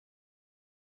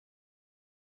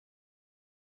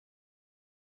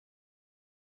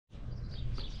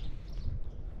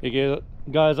Hey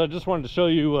guys, I just wanted to show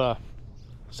you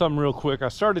something real quick. I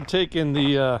started taking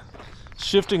the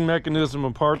shifting mechanism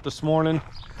apart this morning,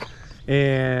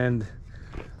 and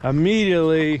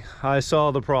immediately I saw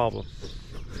the problem.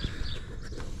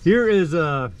 Here is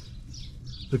the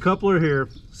coupler here.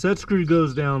 Set screw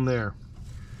goes down there.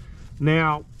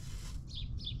 Now,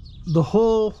 the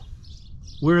hole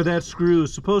where that screw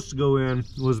is supposed to go in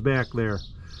was back there.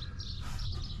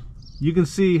 You can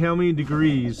see how many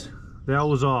degrees that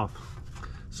was off.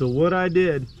 So what I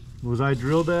did was I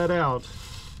drilled that out,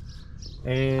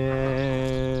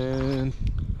 and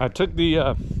I took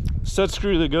the set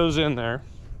screw that goes in there,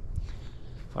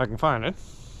 if I can find it.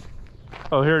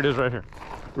 Oh, here it is right here,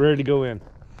 ready to go in.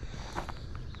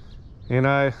 And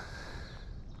I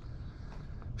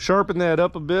sharpened that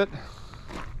up a bit,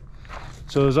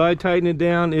 so as I tighten it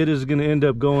down, it is going to end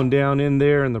up going down in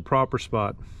there in the proper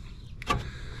spot.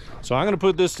 So I'm going to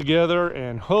put this together,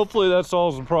 and hopefully that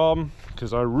solves the problem,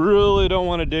 because I really don't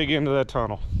want to dig into that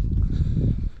tunnel.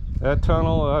 That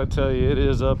tunnel, I tell you, it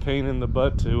is a pain in the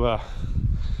butt to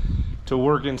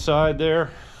work inside there.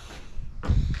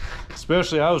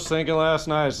 Especially, I was thinking last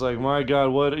night, it's like, my God,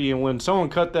 what, you know, when someone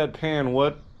cut that pan,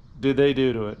 what did they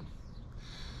do to it?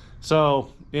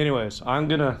 So anyways, I'm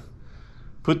gonna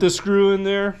put this screw in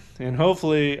there, and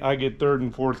hopefully I get third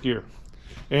and fourth gear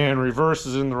and reverse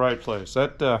is in the right place.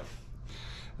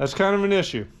 That's kind of an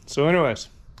issue. So anyways,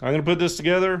 I'm gonna put this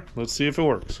together. Let's see if it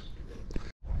works.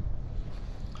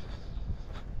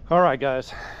 All right,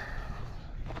 guys,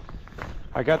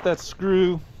 I got that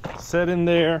screw set in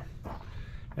there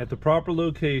at the proper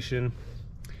location,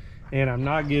 and I'm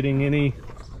not getting any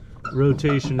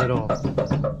rotation at all.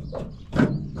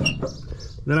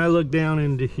 Then I look down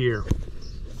into here.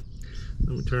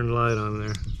 Let me turn the light on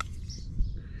there.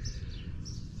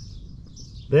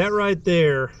 That right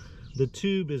there, the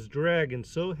tube is dragging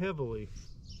so heavily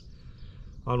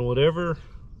on whatever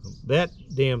that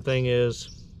damn thing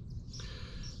is.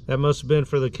 That must have been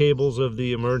for the cables of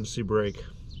the emergency brake.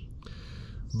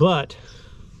 But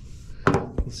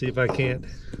let's see if I can't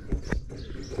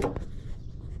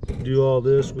do all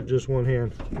this with just one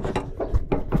hand.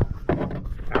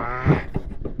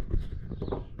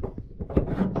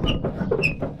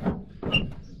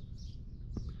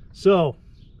 So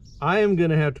I am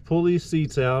gonna have to pull these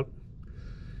seats out,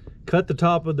 cut the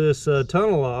top of this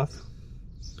tunnel off,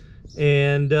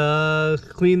 and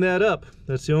clean that up.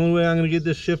 That's the only way I'm gonna get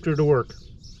this shifter to work.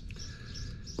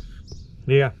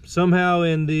 Yeah, somehow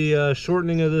in the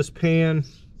shortening of this pan,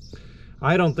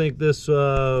 I don't think this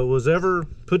was ever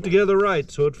put together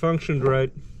right, so it functioned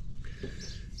right,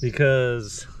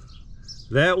 because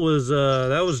that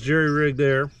was jerry-rigged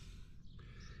there,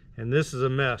 and this is a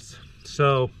mess.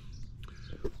 So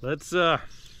let's I'm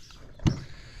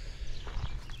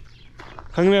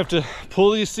gonna have to pull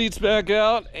these seats back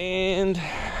out and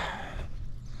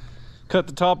cut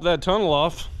the top of that tunnel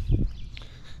off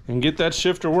and get that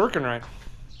shifter working right.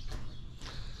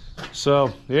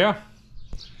 So yeah,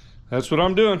 that's what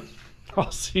I'm doing.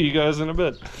 I'll see you guys in a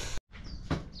bit.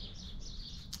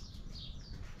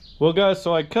 Well guys,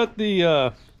 so I cut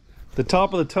the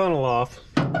top of the tunnel off,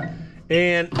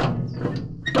 and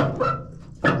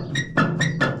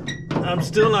I'm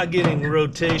still not getting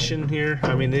rotation here.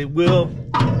 I mean, it will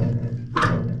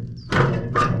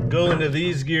go into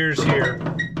these gears here,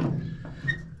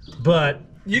 but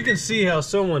you can see how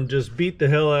someone just beat the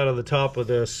hell out of the top of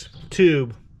this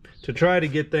tube to try to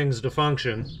get things to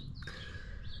function.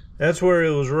 That's where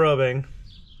it was rubbing.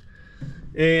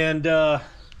 And so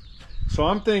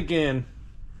I'm thinking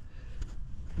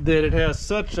that it has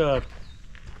such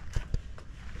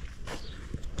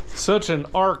an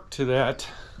arc to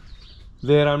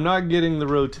that I'm not getting the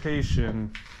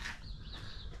rotation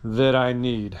that I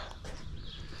need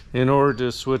in order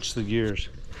to switch the gears.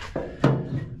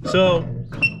 So,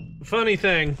 funny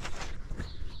thing,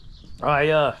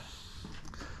 I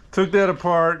took that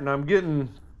apart, and I'm getting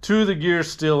two of the gears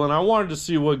still, and I wanted to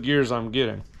see what gears I'm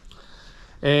getting.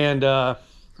 And so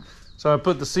I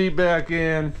put the seat back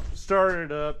in,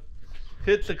 started it up,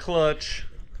 hit the clutch,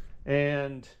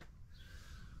 and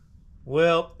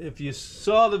well, if you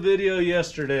saw the video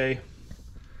yesterday,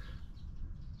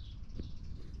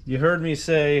 you heard me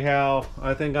say how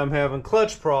I think I'm having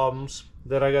clutch problems,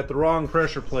 that I got the wrong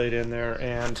pressure plate in there,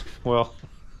 and well,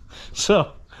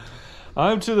 so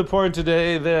I'm to the point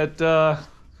today that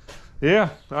yeah,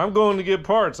 I'm going to get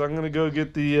parts. I'm going to go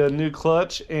get the new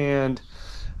clutch, and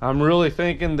I'm really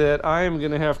thinking that I am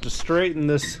going to have to straighten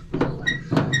this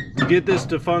to get this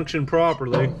to function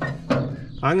properly.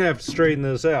 I'm going to have to straighten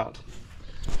this out.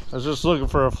 I was just looking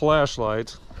for a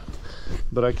flashlight,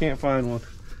 but I can't find one.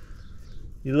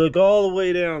 You look all the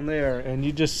way down there and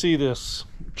you just see this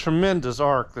tremendous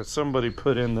arc that somebody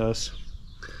put in this.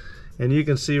 And you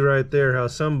can see right there how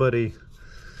somebody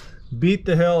beat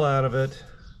the hell out of it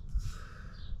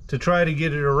to try to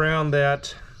get it around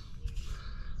that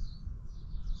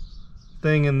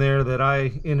thing in there that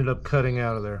I ended up cutting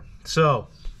out of there. So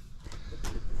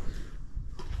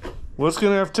what's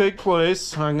gonna have to take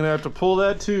place, I'm gonna have to pull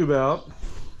that tube out,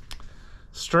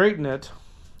 straighten it,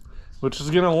 which is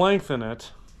gonna lengthen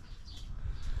it,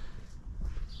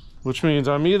 which means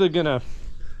I'm either gonna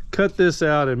cut this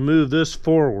out and move this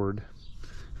forward,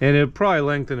 and it'll probably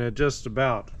lengthen it just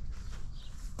about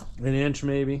an inch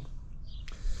maybe,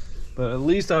 but at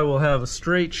least I will have a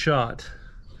straight shot.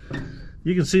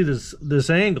 You can see this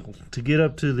angle to get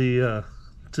up to the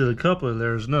coupler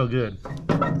there is no good.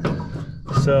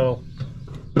 So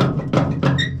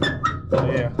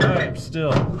yeah, I am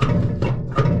still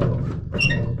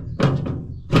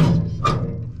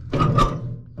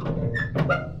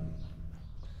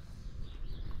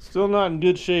not in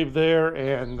good shape there,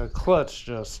 and the clutch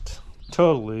just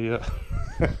totally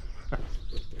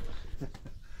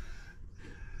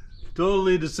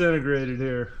totally disintegrated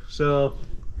here. So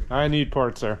I need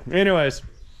parts there. Anyways,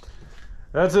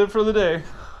 that's it for the day.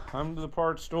 I'm to the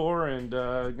parts store and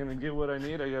gonna get what I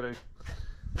need. I gotta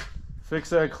fix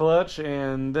that clutch,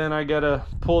 and then I gotta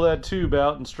pull that tube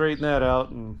out and straighten that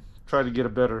out and try to get a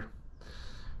better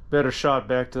shot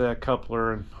back to that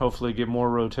coupler and hopefully get more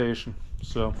rotation.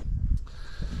 So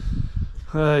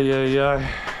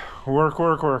yeah,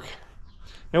 work.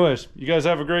 Anyways, you guys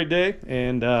have a great day,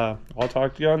 and I'll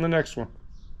talk to you on the next one.